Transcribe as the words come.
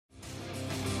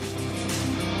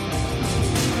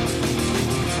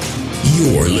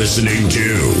You're listening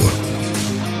to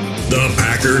the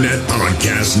Packernet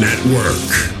Podcast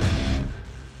Network.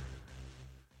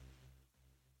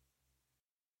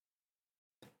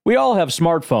 We all have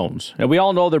smartphones, and we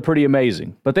all know they're pretty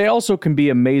amazing, but they also can be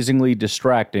amazingly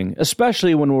distracting,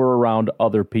 especially when we're around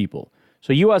other people.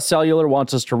 So US Cellular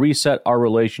wants us to reset our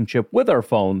relationship with our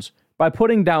phones by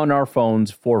putting down our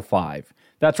phones for $5.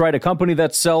 That's right, a company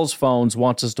that sells phones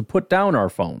wants us to put down our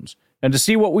phones. And to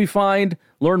see what we find,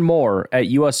 learn more at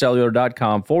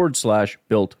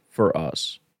uscellular.com/built for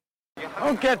us.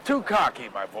 Don't get too cocky,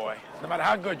 my boy, no matter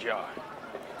how good you are.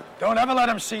 Don't ever let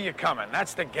them see you coming.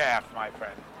 That's the gaff, my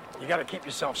friend. You got to keep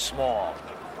yourself small,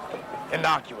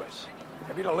 innocuous.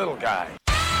 Maybe the little guy.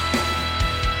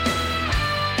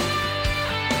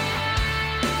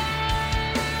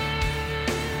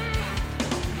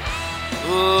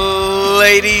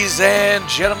 Ladies and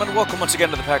gentlemen, welcome once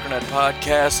again to the Packernet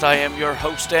Podcast. I am your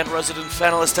host and resident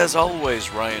fanalist, as always,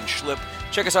 Ryan Schlip.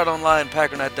 Check us out online,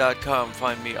 packernet.com.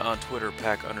 Find me on Twitter,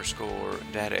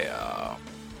 pack_daddy.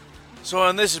 So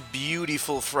on this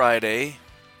beautiful Friday,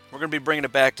 we're going to be bringing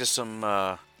it back to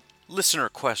some listener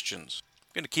questions. I'm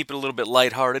going to keep it a little bit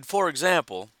lighthearted. For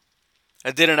example,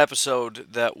 I did an episode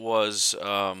that was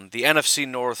the NFC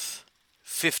North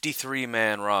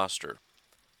 53-man roster.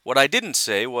 What I didn't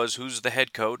say was who's the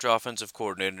head coach, offensive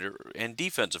coordinator, and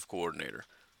defensive coordinator.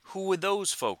 Who would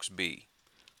those folks be?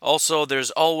 Also, there's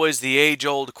always the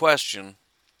age-old question,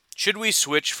 should we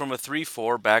switch from a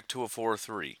 3-4 back to a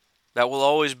 4-3? That will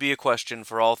always be a question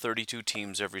for all 32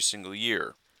 teams every single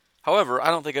year. However, I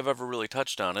don't think I've ever really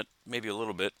touched on it, maybe a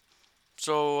little bit,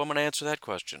 so I'm going to answer that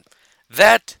question.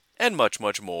 That and much,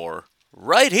 much more,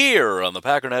 right here on the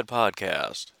Packernet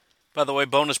Podcast. By the way,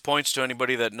 bonus points to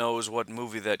anybody that knows what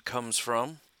movie that comes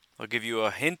from. I'll give you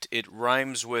a hint. It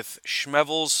rhymes with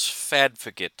Schmevel's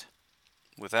Fadvocate,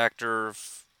 with actor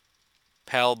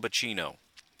Pal Pacino.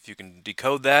 If you can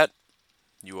decode that,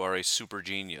 you are a super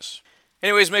genius.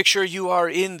 Anyways, make sure you are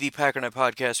in the Packernet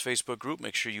Podcast Facebook group.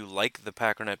 Make sure you like the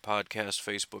Packernet Podcast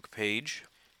Facebook page.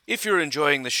 If you're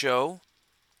enjoying the show,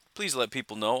 please let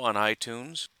people know on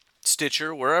iTunes,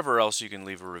 Stitcher, wherever else you can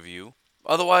leave a review.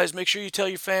 Otherwise, make sure you tell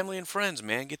your family and friends,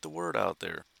 man. Get the word out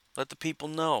there. Let the people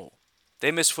know.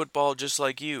 They miss football just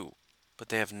like you, but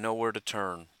they have nowhere to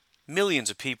turn.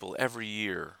 Millions of people every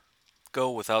year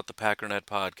go without the Packernet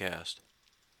Podcast.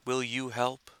 Will you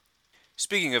help?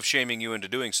 Speaking of shaming you into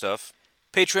doing stuff,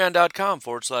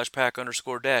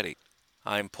 patreon.com/pack_daddy.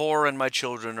 I'm poor and my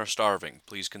children are starving.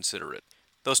 Please consider it.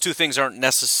 Those two things aren't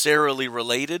necessarily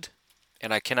related,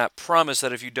 and I cannot promise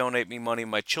that if you donate me money,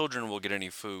 my children will get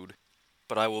any food.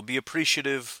 But I will be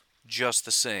appreciative just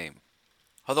the same.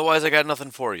 Otherwise, I got nothing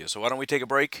for you. So why don't we take a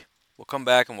break? We'll come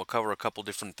back and we'll cover a couple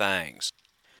different things.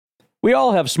 We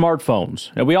all have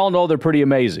smartphones, and we all know they're pretty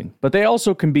amazing, but they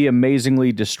also can be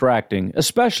amazingly distracting,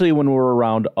 especially when we're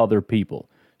around other people.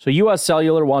 So US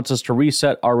Cellular wants us to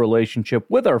reset our relationship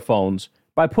with our phones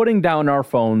by putting down our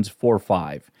phones for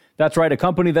 $5. That's right, a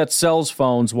company that sells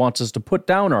phones wants us to put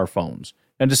down our phones.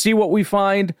 And to see what we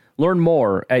find, learn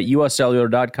more at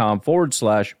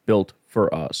uscellular.com/built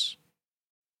for us.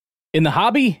 In the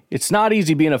hobby, it's not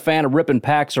easy being a fan of ripping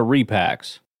packs or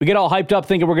repacks. We get all hyped up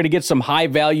thinking we're going to get some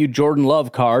high-value Jordan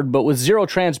Love card, but with zero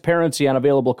transparency on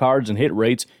available cards and hit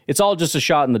rates, it's all just a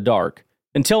shot in the dark.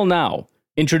 Until now,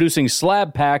 introducing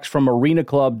slab packs from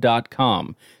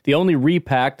arenaclub.com, the only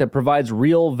repack that provides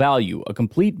real value, a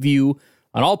complete view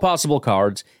on all possible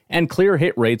cards, and clear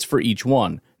hit rates for each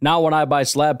one. Now when I buy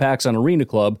slab packs on Arena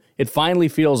Club, it finally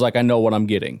feels like I know what I'm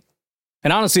getting.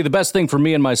 And honestly, the best thing for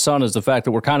me and my son is the fact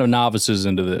that we're kind of novices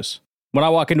into this. When I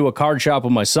walk into a card shop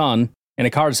with my son, and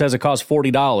a card says it costs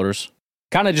 $40,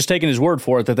 kind of just taking his word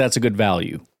for it that that's a good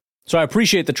value. So I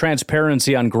appreciate the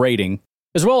transparency on grading,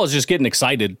 as well as just getting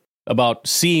excited about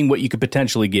seeing what you could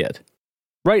potentially get.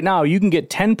 Right now, you can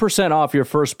get 10% off your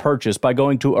first purchase by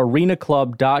going to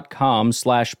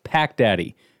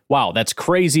arenaclub.com/packdaddy. Wow, that's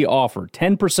crazy offer.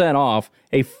 10% off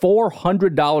a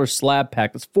 $400 slab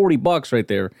pack. That's $40 right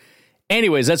there.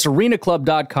 Anyways, that's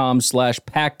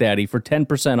arenaclub.com/packdaddy for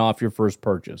 10% off your first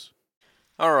purchase.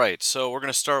 All right, so we're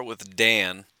going to start with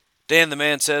Dan. Dan, the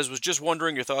man says, was just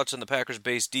wondering your thoughts on the Packers'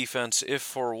 base defense. If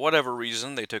for whatever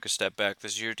reason they took a step back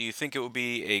this year, do you think it would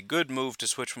be a good move to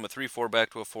switch from a 3-4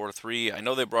 back to a 4-3? I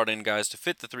know they brought in guys to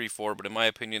fit the 3-4, but in my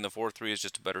opinion, the 4-3 is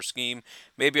just a better scheme.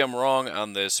 Maybe I'm wrong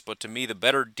on this, but to me, the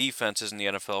better defenses in the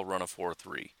NFL run a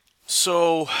 4-3.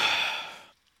 So,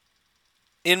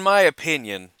 in my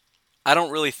opinion, I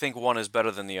don't really think one is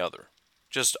better than the other.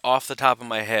 Just off the top of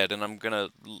my head, and I'm going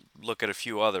to look at a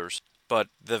few others. But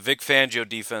the Vic Fangio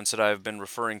defense that I've been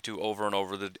referring to over and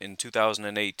over in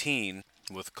 2018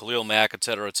 with Khalil Mack,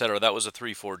 etc., that was a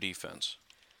 3-4 defense.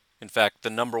 In fact, the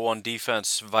number one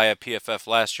defense via PFF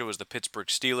last year was the Pittsburgh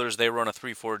Steelers. They run a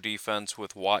 3-4 defense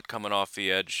with Watt coming off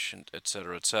the edge,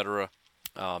 etc., etc.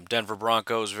 Denver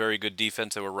Broncos, very good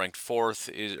defense. They were ranked fifth,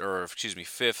 is a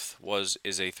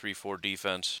 3-4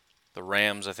 defense. The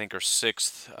Rams, I think, are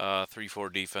sixth,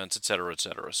 3-4 defense, etc.,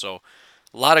 etc. So,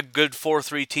 a lot of good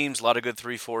 4-3 teams, a lot of good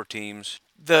 3-4 teams.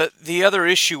 The other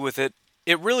issue with it,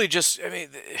 it really just,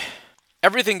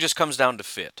 everything just comes down to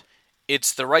fit.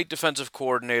 It's the right defensive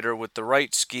coordinator with the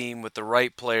right scheme, with the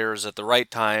right players at the right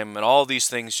time, and all these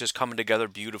things just coming together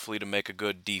beautifully to make a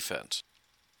good defense.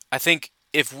 I think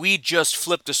if we just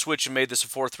flipped a switch and made this a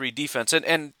 4-3 defense,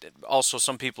 and also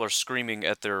some people are screaming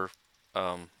at their,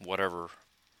 whatever,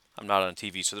 I'm not on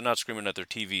TV, so they're not screaming at their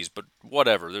TVs, but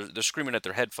whatever, they're screaming at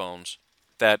their headphones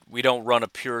that we don't run a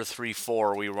pure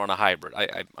 3-4, we run a hybrid.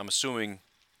 I'm assuming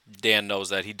Dan knows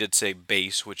that. He did say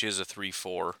base, which is a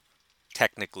 3-4,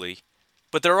 technically.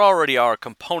 But there already are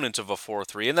components of a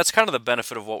 4-3, and that's kind of the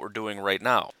benefit of what we're doing right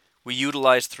now. We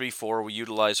utilize 3-4, we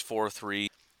utilize 4-3,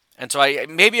 and so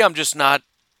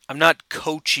I'm not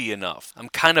coachy enough. I'm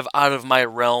kind of out of my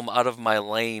realm, out of my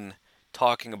lane,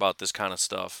 talking about this kind of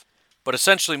stuff. But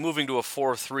essentially moving to a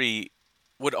 4-3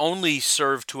 would only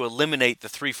serve to eliminate the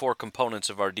 3-4 components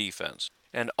of our defense,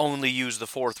 and only use the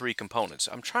 4-3 components.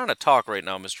 I'm trying to talk right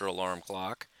now, Mr. Alarm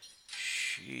Clock.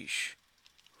 Sheesh.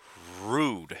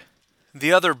 Rude.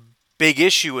 The other big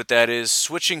issue with that is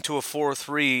switching to a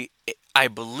 4-3, I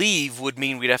believe, would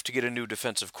mean we'd have to get a new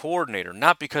defensive coordinator.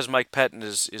 Not because Mike Pettine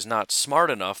is not smart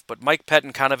enough, but Mike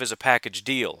Pettine kind of is a package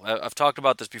deal. I've talked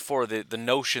about this before, the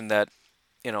notion that,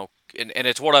 and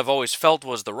it's what I've always felt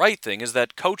was the right thing, is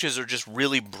that coaches are just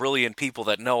really brilliant people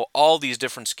that know all these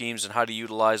different schemes and how to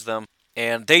utilize them,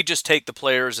 and they just take the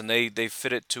players and they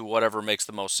fit it to whatever makes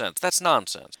the most sense. That's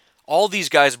nonsense. All these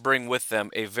guys bring with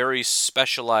them a very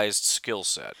specialized skill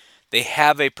set. They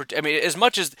have as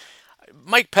much as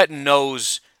Mike Pettine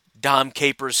knows Dom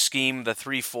Capers' scheme, the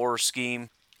 3-4 scheme,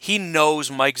 he knows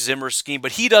Mike Zimmer's scheme,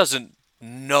 but he doesn't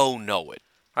know it.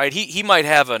 Right? He might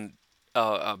have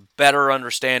a better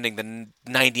understanding than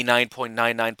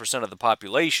 99.99% of the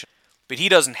population, but he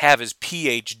doesn't have his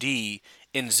PhD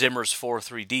in Zimmer's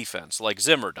 4-3 defense like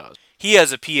Zimmer does. He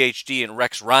has a PhD in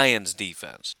Rex Ryan's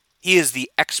defense. He is the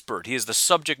expert. He is the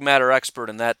subject matter expert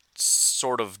in that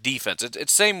sort of defense.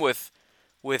 It's same with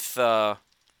our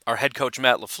head coach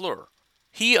Matt LaFleur.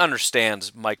 He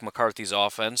understands Mike McCarthy's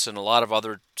offense and a lot of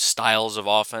other styles of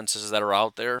offenses that are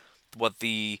out there. What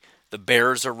the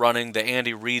Bears are running, the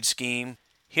Andy Reid scheme.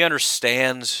 He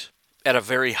understands at a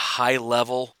very high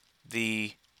level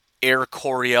the Air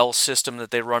Coryell system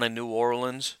that they run in New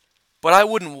Orleans. But I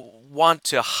wouldn't want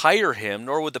to hire him,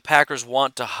 nor would the Packers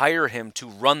want to hire him to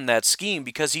run that scheme,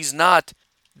 because he's not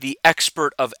the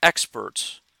expert of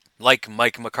experts like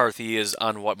Mike McCarthy is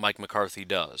on what Mike McCarthy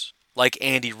does, like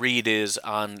Andy Reid is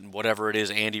on whatever it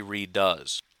is Andy Reid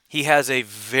does. He has a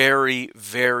very,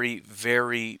 very,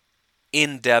 very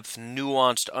in-depth,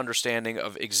 nuanced understanding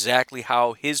of exactly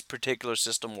how his particular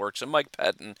system works, and Mike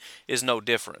Pettine is no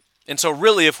different. And so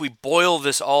really, if we boil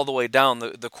this all the way down,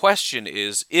 the question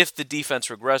is, if the defense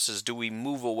regresses, do we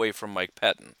move away from Mike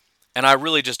Pettine? And I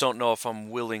really just don't know if I'm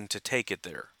willing to take it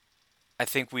there. I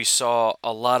think we saw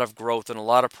a lot of growth and a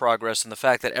lot of progress, and the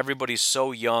fact that everybody's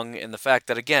so young, and the fact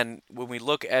that, again, when we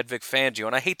look at Vic Fangio,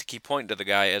 and I hate to keep pointing to the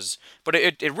guy, but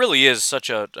it really is such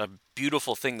a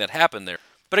beautiful thing that happened there.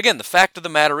 But again, the fact of the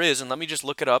matter is, and let me just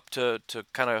look it up to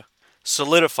kind of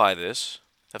solidify this.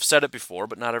 I've said it before,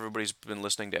 but not everybody's been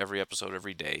listening to every episode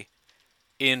every day.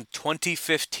 In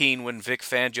 2015, when Vic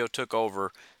Fangio took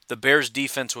over, the Bears'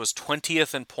 defense was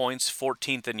 20th in points,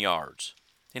 14th in yards.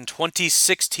 In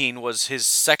 2016 was his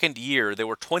second year. They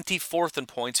were 24th in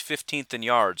points, 15th in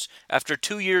yards. After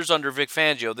 2 years under Vic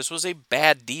Fangio, this was a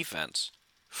bad defense.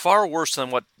 Far worse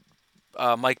than what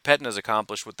Mike Pettine has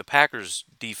accomplished with the Packers'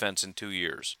 defense in 2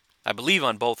 years. I believe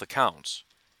on both accounts.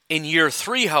 In year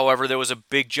 3, however, there was a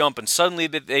big jump, and suddenly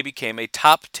they became a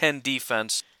top 10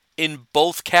 defense in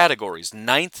both categories.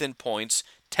 9th in points,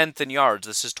 10th in yards.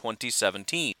 This is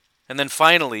 2017. And then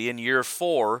finally, in year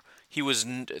 4,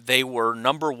 they were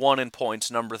number 1 in points,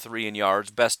 number 3 in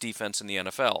yards, best defense in the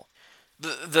NFL.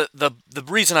 The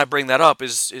reason I bring that up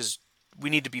is we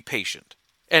need to be patient.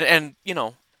 And you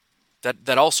know,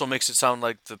 that also makes it sound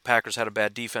like the Packers had a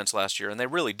bad defense last year, and they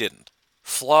really didn't.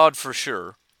 Flawed for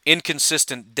sure.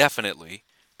 Inconsistent, definitely.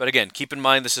 But again, keep in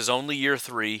mind this is only year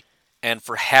 3, and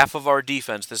for half of our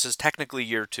defense, this is technically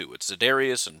year 2. It's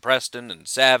Za'Darius and Preston and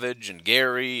Savage and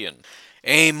Gary and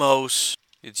Amos.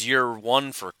 It's year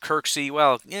one for Kirksey.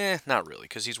 Well, not really,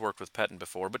 because he's worked with Pettine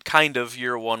before, but kind of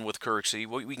year one with Kirksey.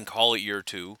 We can call it year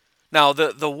two. Now,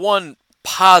 the one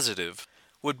positive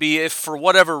would be if for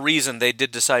whatever reason they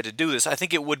did decide to do this, I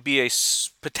think it would be a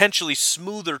potentially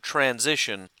smoother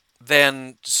transition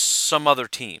than some other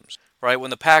teams, right? When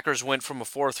the Packers went from a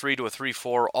 4-3 to a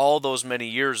 3-4 all those many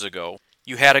years ago,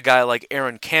 you had a guy like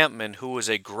Aaron Campman, who was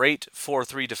a great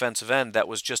 4-3 defensive end that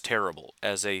was just terrible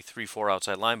as a 3-4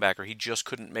 outside linebacker. He just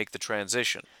couldn't make the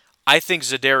transition. I think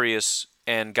Za'Darius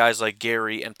and guys like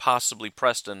Gary and possibly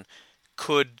Preston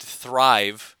could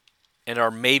thrive and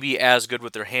are maybe as good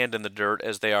with their hand in the dirt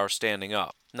as they are standing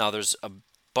up. Now, there's a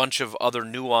bunch of other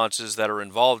nuances that are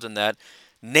involved in that.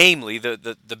 Namely,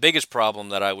 the biggest problem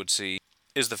that I would see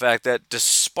is the fact that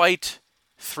despite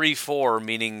 3-4,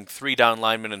 meaning 3 down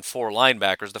linemen and 4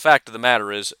 linebackers, the fact of the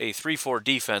matter is a 3-4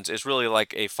 defense is really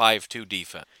like a 5-2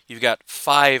 defense. You've got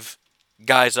 5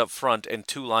 guys up front and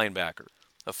 2 linebackers.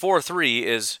 A 4-3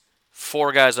 is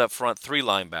 4 guys up front, 3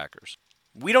 linebackers.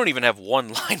 We don't even have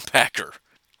 1 linebacker.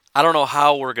 I don't know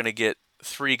how we're going to get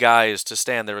 3 guys to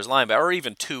stand there as linebacker, or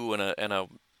even 2 and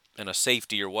a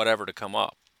safety or whatever to come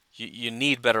up. You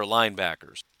need better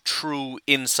linebackers, true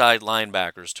inside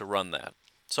linebackers to run that.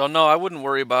 So no, I wouldn't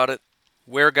worry about it.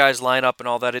 Where guys line up and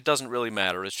all that, it doesn't really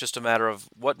matter. It's just a matter of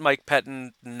what Mike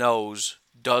Pettine knows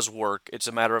does work. It's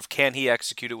a matter of can he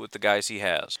execute it with the guys he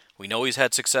has. We know he's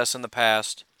had success in the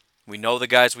past. We know the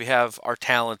guys we have are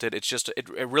talented. It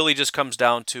really just comes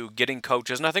down to getting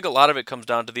coaches, and I think a lot of it comes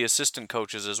down to the assistant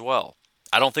coaches as well.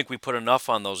 I don't think we put enough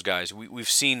on those guys. We've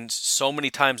seen so many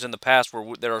times in the past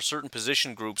where there are certain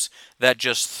position groups that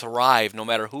just thrive no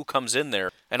matter who comes in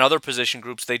there, and other position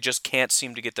groups, they just can't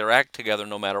seem to get their act together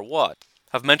no matter what.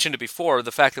 I've mentioned it before,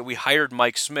 the fact that we hired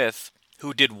Mike Smith,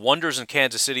 who did wonders in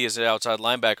Kansas City as an outside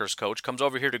linebackers coach, comes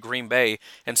over here to Green Bay,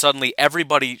 and suddenly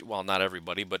everybody, well, not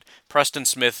everybody, but Preston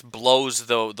Smith blows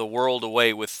the world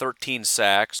away with 13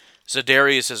 sacks.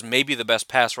 Za'Darius is maybe the best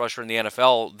pass rusher in the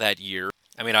NFL that year.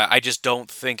 I mean, I just don't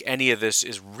think any of this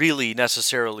is really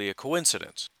necessarily a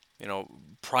coincidence. You know,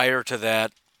 prior to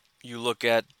that, you look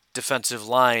at defensive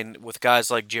line with guys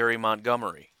like Jerry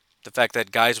Montgomery. The fact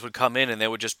that guys would come in and they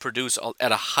would just produce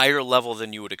at a higher level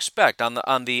than you would expect.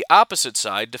 On the opposite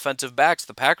side, defensive backs,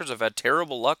 the Packers have had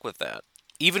terrible luck with that.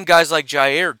 Even guys like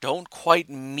Jair don't quite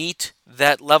meet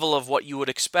that level of what you would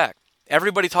expect.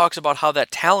 Everybody talks about how that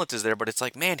talent is there, but it's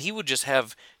like, man, he would just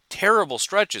have terrible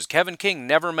stretches. Kevin King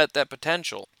never met that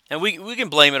potential. And we can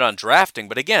blame it on drafting,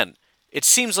 but again, it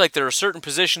seems like there are certain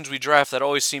positions we draft that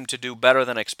always seem to do better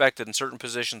than expected, and certain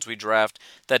positions we draft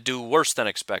that do worse than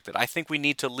expected. I think we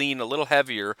need to lean a little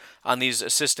heavier on these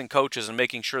assistant coaches and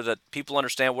making sure that people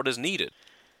understand what is needed.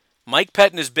 Mike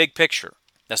Pettine is big picture.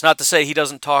 That's not to say he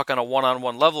doesn't talk on a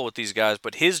one-on-one level with these guys,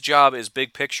 but his job is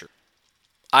big picture.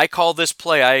 I call this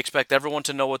play, I expect everyone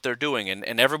to know what they're doing,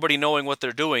 and everybody knowing what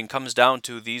they're doing comes down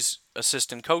to these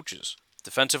assistant coaches.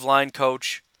 Defensive line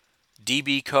coach,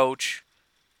 DB coach,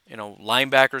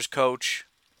 linebackers coach,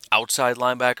 outside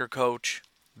linebacker coach.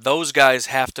 Those guys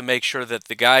have to make sure that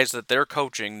the guys that they're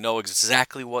coaching know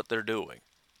exactly what they're doing.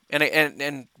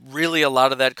 And really a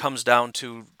lot of that comes down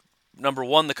to, number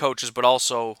one, the coaches, but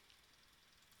also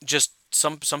just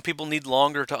some people need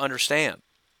longer to understand.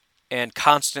 And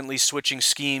constantly switching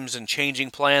schemes and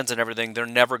changing plans and everything, they're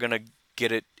never going to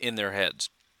get it in their heads.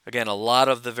 Again, a lot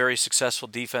of the very successful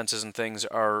defenses and things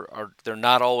they're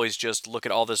not always just look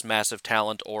at all this massive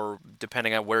talent or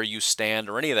depending on where you stand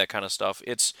or any of that kind of stuff.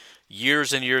 It's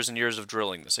years and years and years of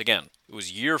drilling this. Again, it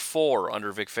was year 4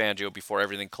 under Vic Fangio before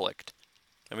everything clicked.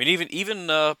 I mean,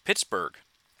 even Pittsburgh.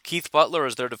 Keith Butler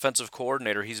is their defensive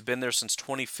coordinator. He's been there since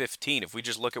 2015. If we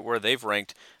just look at where they've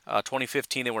ranked,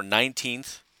 2015 they were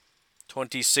 19th.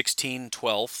 2016,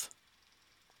 12th.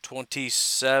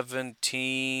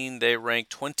 2017, they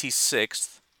ranked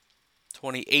 26th.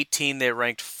 2018, they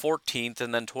ranked 14th.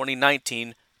 And then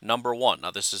 2019, number 1.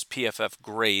 Now, this is PFF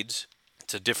grades.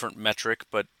 It's a different metric,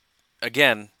 but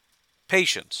again,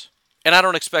 patience. And I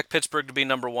don't expect Pittsburgh to be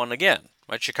number 1 again.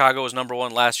 Right? Chicago was number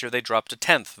 1 last year. They dropped to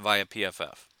 10th via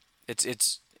PFF.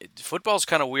 Football's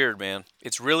kind of weird, man.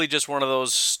 It's really just one of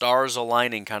those stars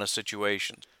aligning kind of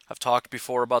situations. I've talked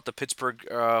before about the Pittsburgh,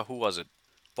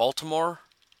 Baltimore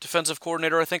defensive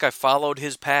coordinator. I think I followed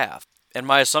his path. And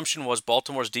my assumption was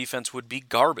Baltimore's defense would be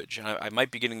garbage. And I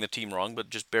might be getting the team wrong, but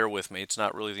just bear with me. It's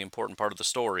not really the important part of the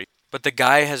story. But the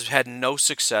guy has had no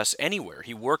success anywhere.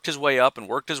 He worked his way up and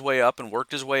worked his way up and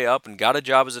worked his way up and got a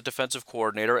job as a defensive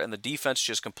coordinator, and the defense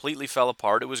just completely fell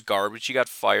apart. It was garbage. He got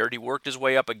fired. He worked his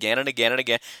way up again and again and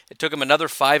again. It took him another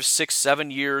 5, 6,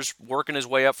 7 years working his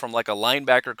way up from like a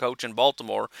linebacker coach in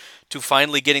Baltimore to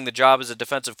finally getting the job as a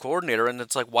defensive coordinator. And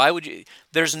it's like, why would you?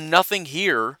 There's nothing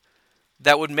here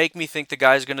that would make me think the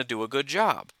guy's going to do a good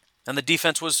job. And the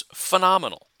defense was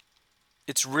phenomenal.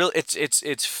 It's real.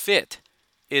 It's fit.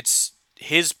 It's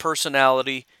his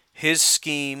personality, his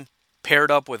scheme, paired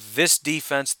up with this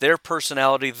defense, their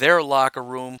personality, their locker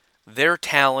room, their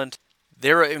talent.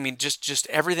 Just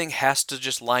everything has to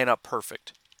just line up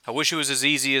perfect. I wish it was as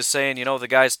easy as saying, the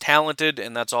guy's talented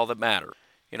and that's all that matters.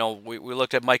 We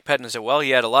looked at Mike Pettin and said, well,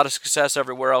 he had a lot of success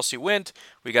everywhere else he went.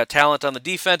 We got talent on the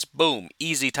defense. Boom.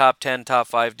 Easy top 10, top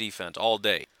 5 defense all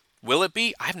day. Will it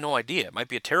be? I have no idea. It might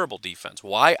be a terrible defense.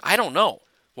 Why? I don't know.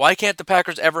 Why can't the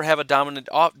Packers ever have a dominant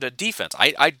defense?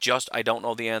 I don't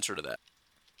know the answer to that.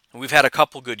 And we've had a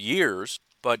couple good years,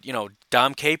 but,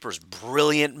 Dom Capers,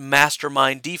 brilliant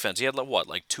mastermind defense. He had,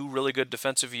 like 2 really good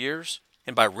defensive years?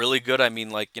 And by really good, I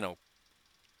mean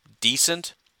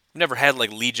decent? We've never had,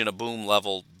 Legion of Boom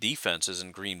level defenses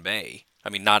in Green Bay. I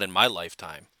mean, not in my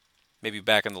lifetime. Maybe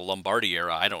back in the Lombardi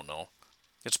era, I don't know.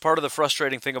 It's part of the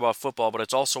frustrating thing about football, but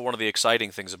it's also one of the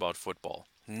exciting things about football.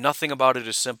 Nothing about it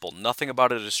is simple. Nothing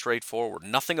about it is straightforward.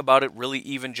 Nothing about it really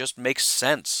even just makes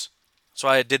sense. So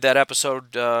I did that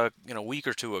episode, a week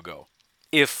or 2 ago.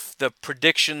 If the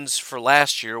predictions for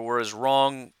last year were as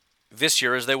wrong this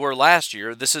year as they were last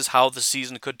year, this is how the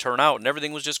season could turn out, and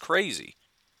everything was just crazy.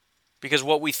 Because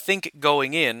what we think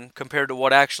going in compared to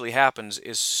what actually happens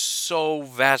is so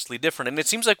vastly different, and it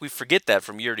seems like we forget that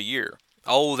from year to year.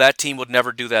 Oh, that team would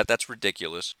never do that. That's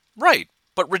ridiculous. Right,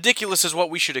 but ridiculous is what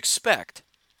we should expect.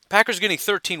 Packers getting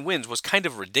 13 wins was kind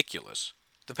of ridiculous.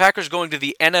 The Packers going to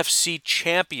the NFC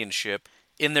Championship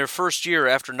in their first year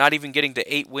after not even getting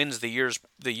to 8 wins the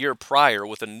year prior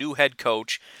with a new head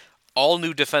coach, all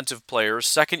new defensive players,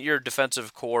 second-year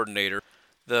defensive coordinator.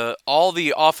 All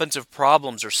the offensive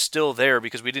problems are still there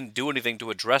because we didn't do anything to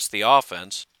address the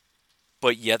offense.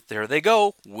 But yet there they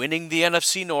go, winning the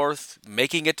NFC North,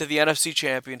 making it to the NFC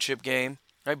Championship game.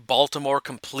 Right? Baltimore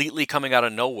completely coming out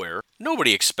of nowhere.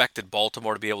 Nobody expected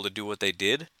Baltimore to be able to do what they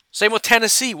did. Same with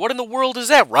Tennessee. What in the world is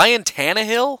that? Ryan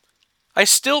Tannehill? I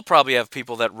still probably have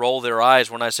people that roll their eyes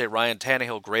when I say Ryan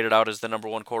Tannehill graded out as the number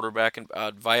 1 quarterback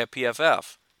via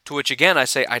PFF. To which again I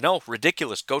say, I know,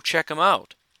 ridiculous. Go check him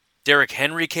out. Derrick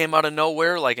Henry came out of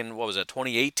nowhere, like in,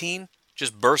 2018?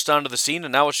 Just burst onto the scene,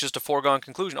 and now it's just a foregone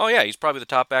conclusion. Oh yeah, he's probably the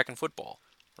top back in football.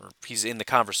 Or he's in the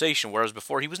conversation, whereas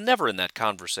before he was never in that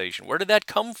conversation. Where did that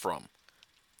come from?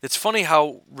 It's funny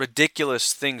how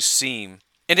ridiculous things seem.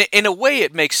 And in a way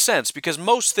it makes sense, because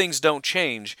most things don't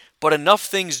change, but enough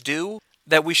things do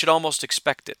that we should almost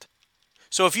expect it.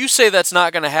 So if you say that's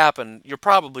not going to happen, you're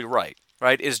probably right.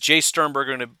 Is Jay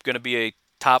Sternberger going to be a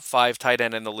top 5 tight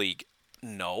end in the league?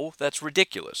 No, that's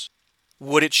ridiculous.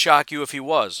 Would it shock you if he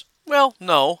was? Well,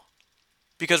 no.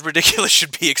 Because ridiculous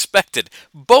should be expected.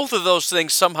 Both of those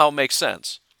things somehow make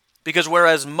sense. Because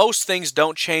whereas most things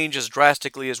don't change as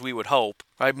drastically as we would hope,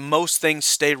 most things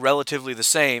stay relatively the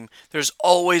same, there's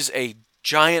always a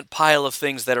giant pile of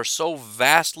things that are so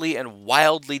vastly and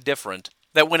wildly different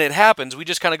that when it happens, we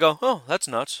just kind of go, oh, that's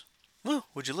nuts. Well,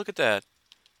 would you look at that?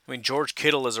 George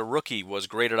Kittle as a rookie was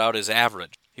graded out as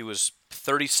average. He was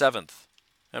 37th.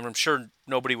 And I'm sure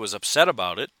nobody was upset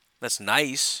about it. That's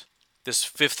nice. This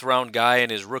 5th round guy in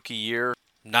his rookie year,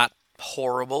 not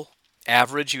horrible.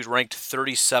 Average, he was ranked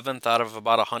 37th out of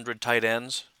about 100 tight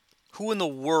ends. Who in the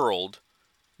world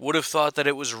would have thought that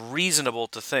it was reasonable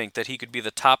to think that he could be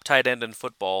the top tight end in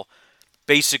football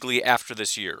basically after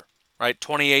this year?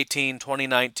 2018,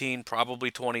 2019,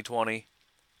 probably 2020.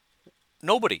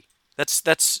 Nobody.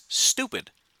 That's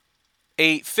stupid.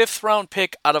 A 5th round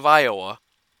pick out of Iowa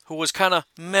who was kind of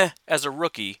meh as a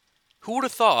rookie, who would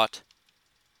have thought?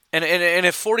 And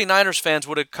if 49ers fans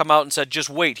would have come out and said, just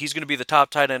wait, he's going to be the top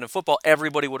tight end in football,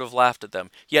 everybody would have laughed at them.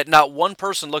 Yet not one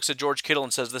person looks at George Kittle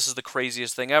and says this is the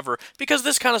craziest thing ever, because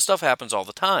this kind of stuff happens all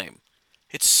the time.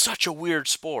 It's such a weird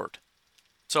sport.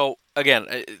 So, again,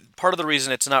 part of the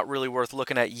reason it's not really worth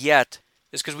looking at yet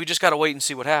is because we just got to wait and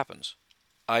see what happens.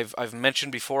 I've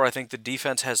mentioned before, I think the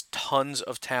defense has tons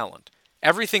of talent.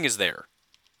 Everything is there.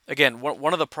 Again,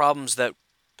 one of the problems that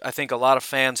I think a lot of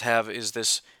fans have is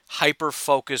this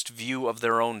hyper-focused view of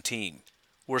their own team.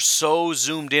 We're so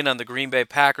zoomed in on the Green Bay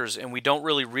Packers, and we don't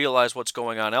really realize what's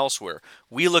going on elsewhere.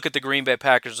 We look at the Green Bay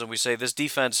Packers and we say, this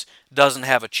defense doesn't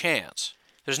have a chance.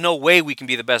 There's no way we can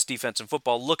be the best defense in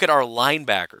football. Look at our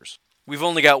linebackers. We've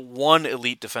only got one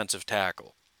elite defensive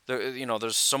tackle.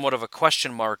 There's somewhat of a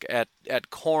question mark at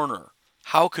corner.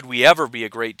 How could we ever be a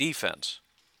great defense?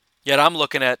 Yet I'm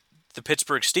looking at the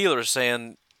Pittsburgh Steelers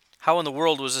saying, how in the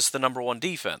world was this the number one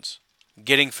defense?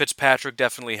 Getting Fitzpatrick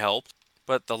definitely helped,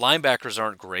 but the linebackers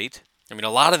aren't great. I mean, a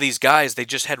lot of these guys, they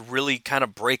just had really kind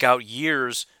of breakout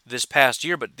years this past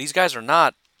year, but these guys are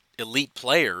not elite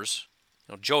players.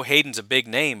 Joe Hayden's a big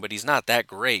name, but he's not that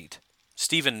great.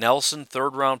 Steven Nelson,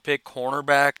 third-round pick,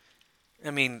 cornerback.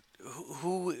 I mean,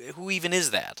 who even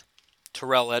is that?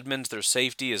 Terrell Edmonds, their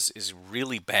safety, is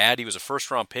really bad. He was a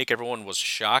first-round pick. Everyone was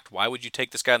shocked. Why would you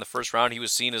take this guy in the first round? He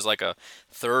was seen as like a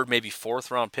third, maybe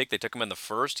fourth-round pick. They took him in the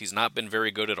first. He's not been very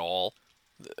good at all.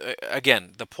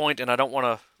 Again, the point, and I don't want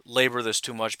to labor this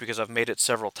too much because I've made it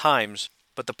several times,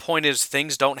 but the point is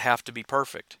things don't have to be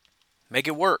perfect. Make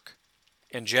it work.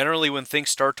 And generally when things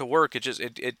start to work,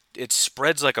 it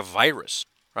spreads like a virus.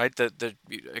 Right?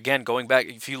 Again, going back,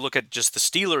 if you look at just the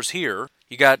Steelers here,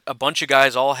 you got a bunch of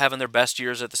guys all having their best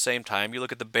years at the same time. You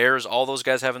look at the Bears, all those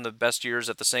guys having the best years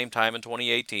at the same time in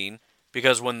 2018.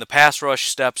 Because when the pass rush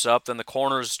steps up, then the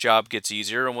corner's job gets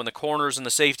easier. And when the corners and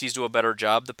the safeties do a better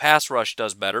job, the pass rush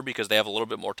does better because they have a little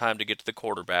bit more time to get to the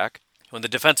quarterback. When the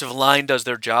defensive line does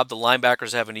their job, the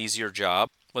linebackers have an easier job.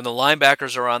 When the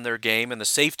linebackers are on their game and the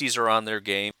safeties are on their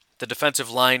game, the defensive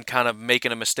line kind of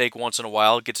making a mistake once in a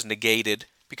while gets negated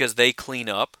because they clean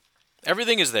up.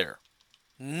 Everything is there.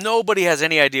 Nobody has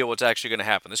any idea what's actually going to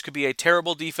happen. This could be a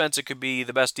terrible defense. It could be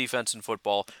the best defense in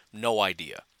football. No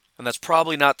idea. And that's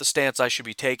probably not the stance I should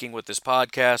be taking with this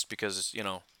podcast because,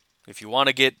 if you want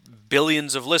to get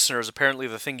billions of listeners, apparently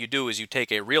the thing you do is you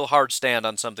take a real hard stand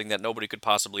on something that nobody could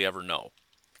possibly ever know.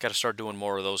 Got to start doing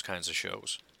more of those kinds of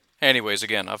shows. Anyways,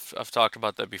 again, I've talked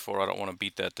about that before. I don't want to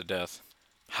beat that to death.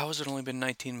 How has it only been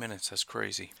 19 minutes? That's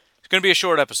crazy. It's going to be a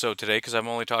short episode today because I'm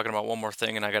only talking about one more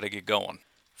thing and I got to get going.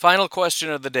 Final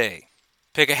question of the day.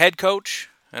 Pick a head coach,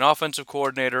 an offensive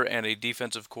coordinator, and a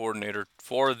defensive coordinator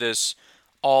for this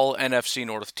all NFC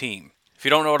North team. If you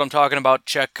don't know what I'm talking about,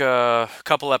 check a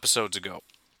couple episodes ago.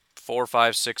 4,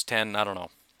 5, 6, 10, I don't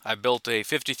know. I built a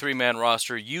 53-man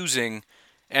roster using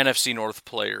NFC North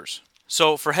players.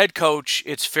 So for head coach,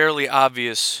 it's fairly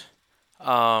obvious.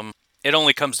 It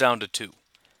only comes down to two.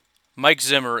 Mike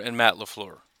Zimmer and Matt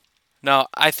LaFleur. Now,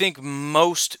 I think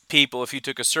most people, if you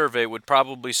took a survey, would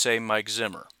probably say Mike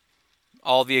Zimmer.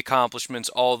 All the accomplishments,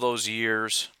 all those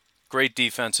years, great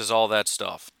defenses, all that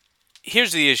stuff.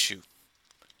 Here's the issue.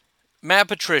 Matt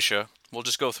Patricia, we'll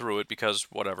just go through it because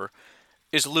whatever,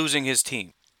 is losing his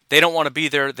team. They don't want to be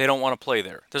there. They don't want to play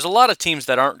there. There's a lot of teams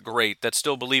that aren't great that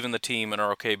still believe in the team and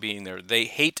are okay being there. They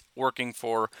hate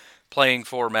playing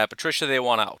for Matt Patricia. They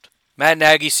want out. Matt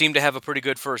Nagy seemed to have a pretty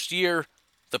good first year.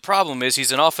 The problem is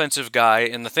he's an offensive guy,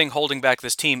 and the thing holding back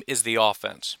this team is the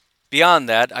offense. Beyond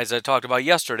that, as I talked about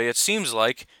yesterday, it seems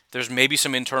like there's maybe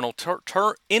some internal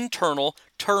turmoil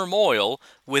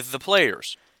with the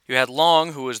players. You had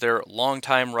Long, who was their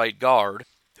longtime right guard,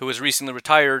 who was recently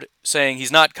retired, saying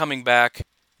he's not coming back,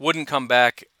 wouldn't come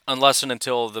back unless and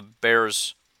until the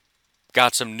Bears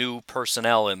got some new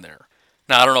personnel in there.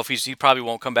 Now, I don't know if he probably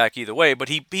won't come back either way, but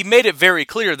he made it very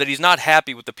clear that he's not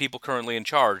happy with the people currently in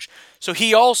charge. So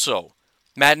he also,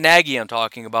 Matt Nagy I'm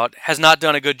talking about, has not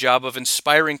done a good job of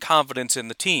inspiring confidence in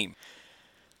the team.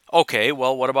 Okay,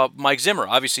 well, what about Mike Zimmer?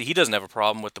 Obviously, he doesn't have a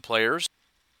problem with the players.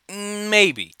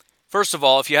 Maybe. First of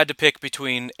all, if you had to pick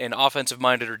between an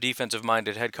offensive-minded or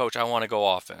defensive-minded head coach, I want to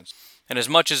go offense. And as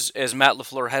much as Matt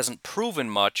LaFleur hasn't proven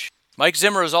much, Mike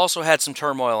Zimmer has also had some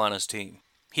turmoil on his team.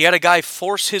 He had a guy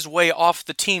force his way off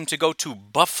the team to go to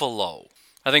Buffalo.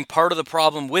 I think part of the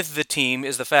problem with the team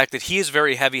is the fact that he is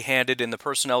very heavy-handed in the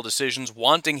personnel decisions,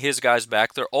 wanting his guys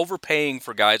back. They're overpaying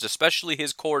for guys, especially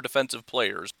his core defensive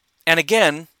players. And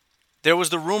again, there was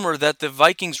the rumor that the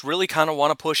Vikings really kind of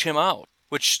want to push him out,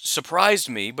 which surprised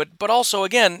me. But also,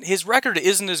 again, his record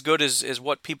isn't as good as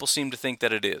what people seem to think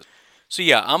that it is. So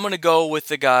yeah, I'm going to go with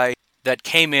the guy that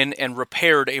came in and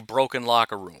repaired a broken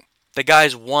locker room. The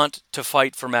guys want to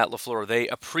fight for Matt LaFleur. They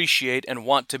appreciate and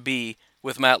want to be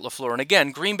with Matt LaFleur. And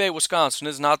again, Green Bay, Wisconsin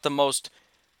is not the most...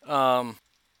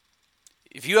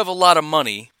 if you have a lot of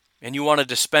money and you wanted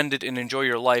to spend it and enjoy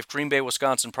your life, Green Bay,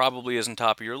 Wisconsin probably isn't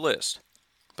top of your list.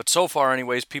 But so far,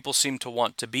 anyways, people seem to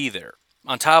want to be there.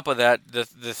 On top of that, the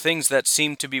things that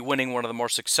seem to be winning, one of the more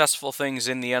successful things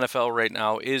in the NFL right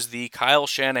now is the Kyle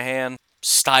Shanahan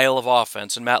style of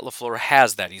offense, and Matt LaFleur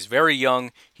has that. He's very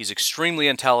young, he's extremely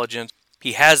intelligent,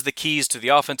 he has the keys to the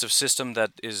offensive system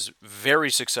that is very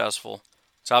successful.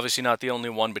 It's obviously not the only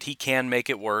one, but he can make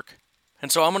it work.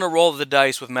 And so I'm going to roll the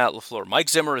dice with Matt LaFleur. Mike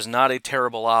Zimmer is not a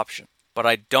terrible option, but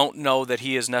I don't know that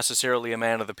he is necessarily a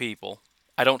man of the people.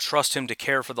 I don't trust him to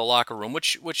care for the locker room,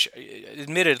 which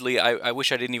admittedly, I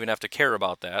wish I didn't even have to care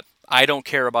about that. I don't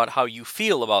care about how you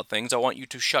feel about things. I want you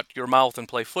to shut your mouth and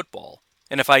play football.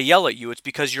 And if I yell at you, it's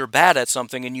because you're bad at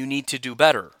something and you need to do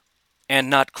better. And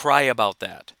not cry about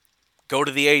that. Go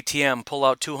to the ATM, pull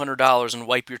out $200 and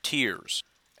wipe your tears.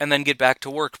 And then get back to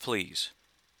work, please.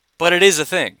 But it is a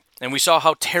thing. And we saw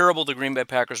how terrible the Green Bay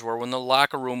Packers were when the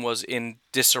locker room was in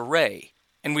disarray.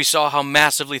 And we saw how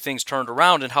massively things turned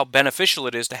around and how beneficial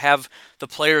it is to have the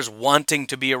players wanting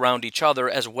to be around each other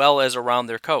as well as around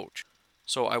their coach.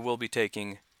 So I will be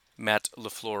taking Matt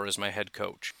LaFleur as my head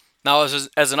coach. Now,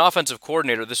 as an offensive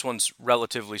coordinator, this one's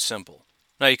relatively simple.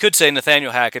 Now, you could say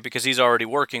Nathaniel Hackett because he's already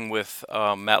working with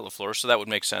Matt LaFleur, so that would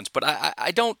make sense. But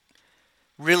I don't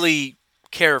really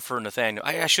care for Nathaniel.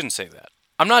 I shouldn't say that.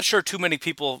 I'm not sure too many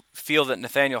people feel that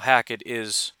Nathaniel Hackett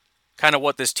is kind of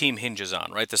what this team hinges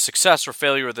on, right? The success or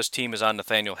failure of this team is on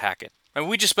Nathaniel Hackett. I mean,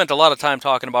 we just spent a lot of time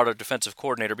talking about our defensive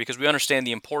coordinator because we understand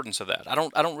the importance of that. I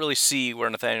don't really see where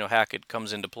Nathaniel Hackett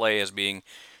comes into play as being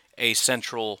a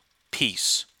central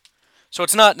piece. So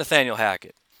it's not Nathaniel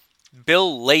Hackett.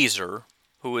 Bill Lazor,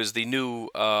 who is the new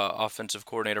offensive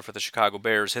coordinator for the Chicago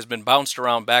Bears, has been bounced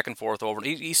around back and forth over.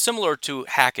 He's similar to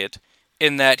Hackett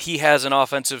in that he has an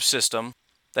offensive system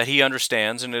that he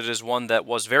understands, and it is one that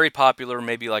was very popular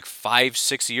maybe like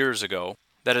 5-6 years ago,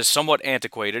 that is somewhat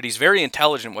antiquated. He's very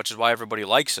intelligent, which is why everybody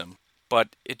likes him, but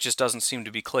it just doesn't seem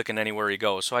to be clicking anywhere he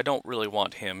goes, so I don't really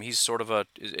want him. He's sort of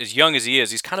as young as he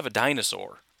is, he's kind of a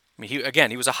dinosaur. I mean,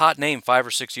 he was a hot name 5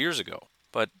 or 6 years ago,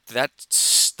 but that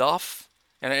stuff,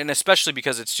 and especially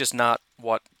because it's just not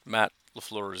what Matt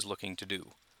LaFleur is looking to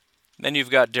do. Then you've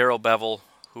got Darrell Bevell,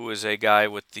 who is a guy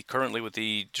currently with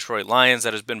the Detroit Lions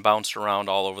that has been bounced around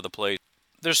all over the place.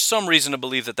 There's some reason to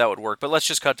believe that would work, but let's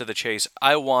just cut to the chase.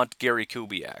 I want Gary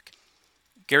Kubiak.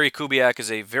 Gary Kubiak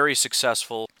is a very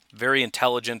successful, very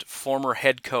intelligent former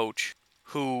head coach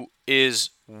who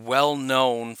is well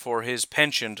known for his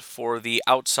penchant for the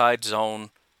outside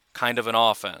zone kind of an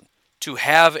offense. To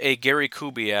have a Gary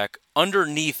Kubiak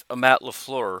underneath a Matt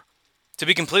LaFleur, to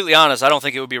be completely honest, I don't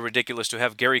think it would be ridiculous to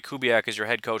have Gary Kubiak as your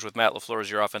head coach with Matt LaFleur as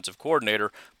your offensive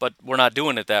coordinator, but we're not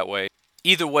doing it that way.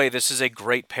 Either way, this is a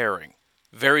great pairing.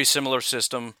 Very similar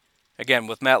system. Again,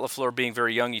 with Matt LaFleur being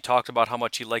very young, he talked about how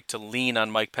much he liked to lean on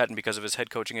Mike Pettin because of his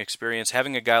head coaching experience.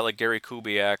 Having a guy like Gary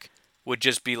Kubiak would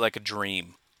just be like a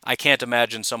dream. I can't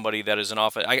imagine somebody that is an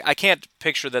I can't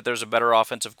picture that there's a better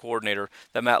offensive coordinator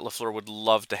that Matt LaFleur would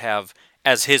love to have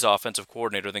as his offensive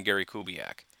coordinator than Gary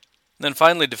Kubiak. And then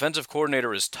finally, defensive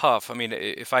coordinator is tough. I mean,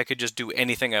 if I could just do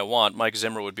anything I want, Mike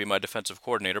Zimmer would be my defensive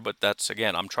coordinator, but that's,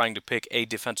 again, I'm trying to pick a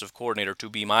defensive coordinator to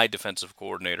be my defensive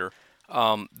coordinator.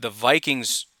 The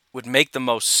Vikings would make the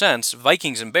most sense,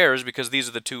 Vikings and Bears, because these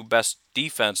are the two best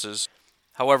defenses.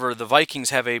 However, the Vikings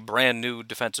have a brand new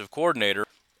defensive coordinator,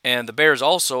 and the Bears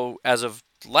also, as of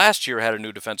last year, had a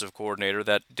new defensive coordinator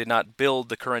that did not build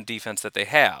the current defense that they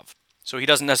have. So he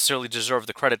doesn't necessarily deserve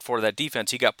the credit for that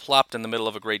defense. He got plopped in the middle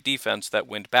of a great defense that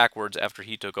went backwards after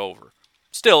he took over.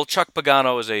 Still, Chuck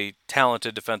Pagano is a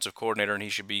talented defensive coordinator, and he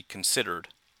should be considered.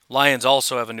 Lions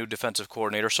also have a new defensive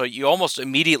coordinator, so you almost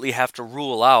immediately have to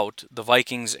rule out the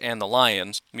Vikings and the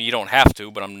Lions. I mean, you don't have to,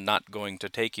 but I'm not going to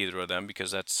take either of them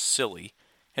because that's silly.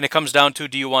 And it comes down to,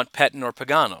 do you want Pettin or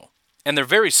Pagano? And they're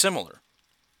very similar.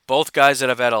 Both guys that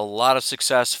have had a lot of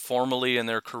success formally in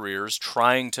their careers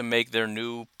trying to make their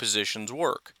new positions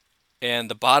work. And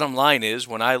the bottom line is,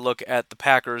 when I look at the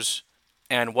Packers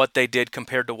and what they did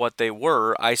compared to what they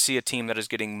were, I see a team that is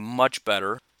getting much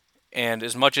better. And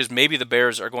as much as maybe the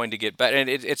Bears are going to get better, and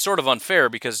it's sort of unfair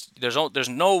because there's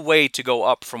no way to go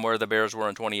up from where the Bears were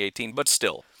in 2018, but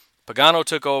still. Pagano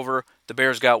took over, the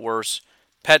Bears got worse.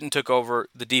 Pettin took over,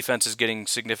 the defense is getting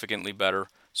significantly better.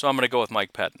 So I'm going to go with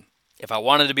Mike Pettin. If I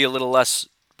wanted to be a little less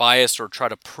biased or try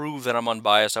to prove that I'm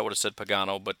unbiased, I would have said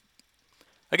Pagano. But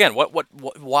again,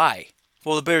 why?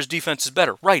 Well, the Bears' defense is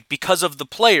better. Right, because of the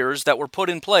players that were put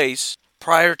in place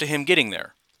prior to him getting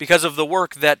there. Because of the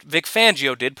work that Vic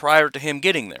Fangio did prior to him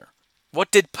getting there.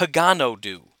 What did Pagano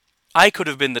do? I could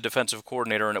have been the defensive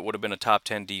coordinator and it would have been a top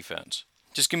 10 defense.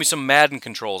 Just give me some Madden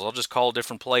controls. I'll just call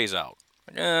different plays out.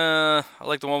 I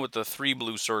like the one with the 3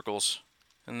 blue circles.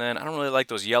 And then I don't really like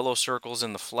those yellow circles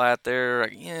in the flat there.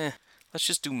 Let's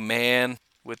just do man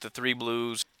with the 3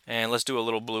 blues. And let's do a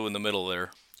little blue in the middle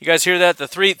there. You guys hear that? The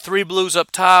three blues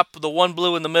up top, the 1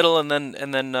 blue in the middle, and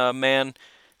then man,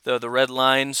 the red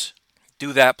lines.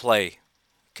 Do that play.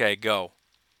 Okay, go.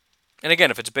 And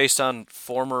again, if it's based on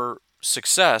former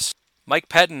success, Mike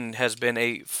Pettin has been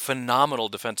a phenomenal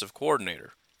defensive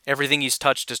coordinator. Everything he's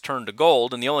touched has turned to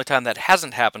gold, and the only time that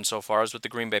hasn't happened so far is with the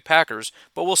Green Bay Packers,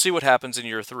 but we'll see what happens in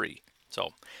year 3.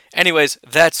 So, anyways,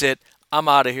 that's it. I'm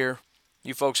out of here.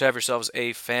 You folks have yourselves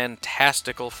a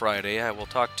fantastical Friday. I will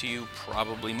talk to you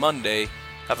probably Monday.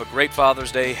 Have a great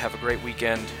Father's Day. Have a great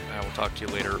weekend. I will talk to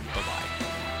you later. Bye-bye.